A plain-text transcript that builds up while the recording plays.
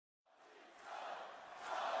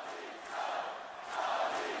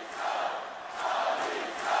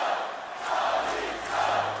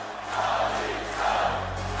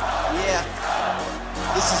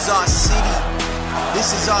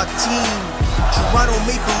Toronto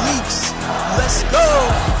Maple Leafs, let's go.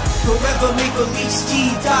 Forever Maple Leafs,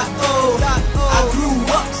 T.O. I grew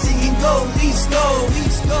up singing go, Leafs go,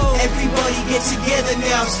 Leafs go. Everybody get together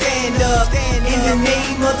now, stand up. In the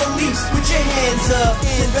name of the Leafs, put your hands up.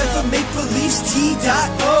 Forever Maple Leafs,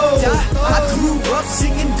 T.O. I grew up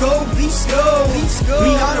singing go, Leafs go, Leafs go.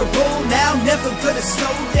 We on a roll now, never gonna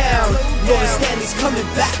slow down. Lord Stanley's coming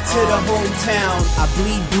back to the hometown. I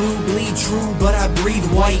bleed blue, bleed true, but I breathe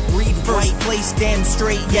white. First place, damn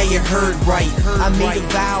straight, yeah, you heard right. I made a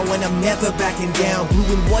vow and I'm never backing down. Blue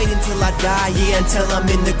and white until I die, yeah, until I'm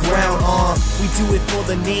in the ground. We do it for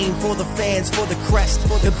the name, for the fans, for the crest.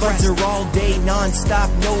 The buzzer all day, non-stop,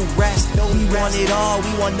 no rest. We want it all,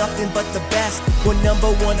 we want nothing but the best. We're number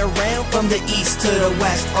one around, from the east to the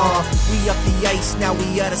west. We up the ice, now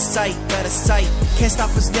we out of sight, out of sight. Can't stop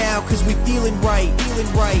us now, cause we feeling right,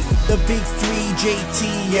 feeling right. The big three,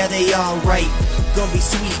 JT, yeah, they all right. Gonna be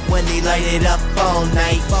sweet when they light it up all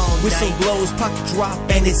night. Whistle blows, puck drop,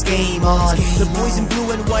 and it's game on. The boys in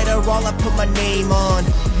blue and white are all I put my name on.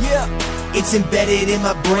 Yeah, it's embedded in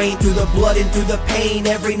my brain, through the blood and through the pain,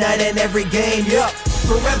 every night and every game. Yeah,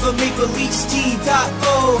 forever Maple Leafs,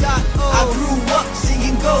 T.O. I grew up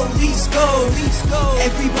singing go, Leafs go, Leafs go.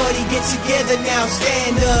 Everybody get together now,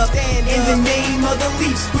 stand up. In the name of the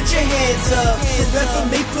Leafs, put your hands up.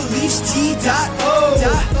 Forever Maple Leafs, T.O.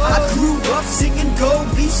 I grew up singing go,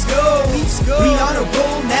 Leafs go, Leafs go. We on a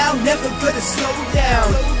roll now, never gonna slow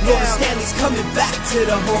down. Lord Stanley's coming back to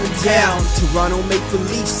the hometown. Toronto Maple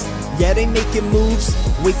Leafs, yeah, they making moves.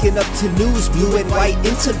 Waking up to news, blue and white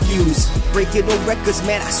interviews. Breaking no records,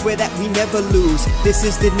 man, I swear that we never lose. This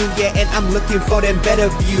is the new year and I'm looking for them better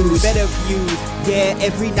views. Better views, yeah,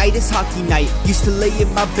 every night is hockey night. Used to lay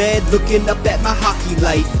in my bed looking up at my hockey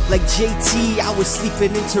light. Like JT, I was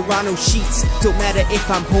sleeping in Toronto sheets. Don't matter if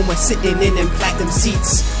I'm home or sitting in them platinum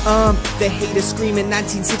seats. The haters screaming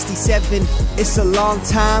 1967. It's a long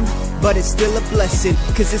time, but it's still a blessing.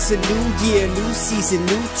 Cause it's a new year, new season,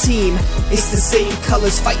 new team. It's the same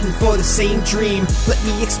colors fighting for the same dream. Let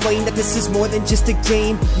me explain that this is more than just a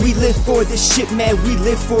game. We live for this shit, man, we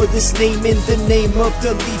live for this name. In the name of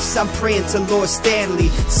the Leafs, I'm praying to Lord Stanley.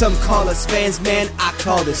 Some call us fans, man, I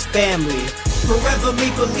call this family. Forever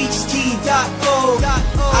Maple Leafs, T.O.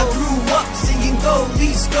 I grew up singing go,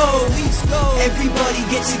 Leafs go, Leafs go. Everybody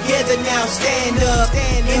get together now, stand up.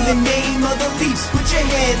 In the name of the Leafs, put your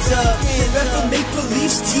hands up. Forever Maple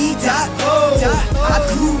Leafs, T.O. I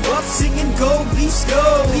grew up singing go, Leafs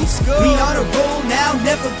go, Leafs go. We on a roll now,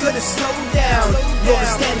 never gonna slow down. Lord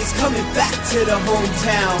Stanley's coming back to the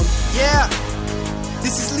hometown. Yeah,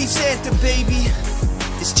 this is Leafs anthem, baby.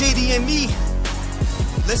 It's JD and me.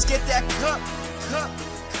 Let's get that cup.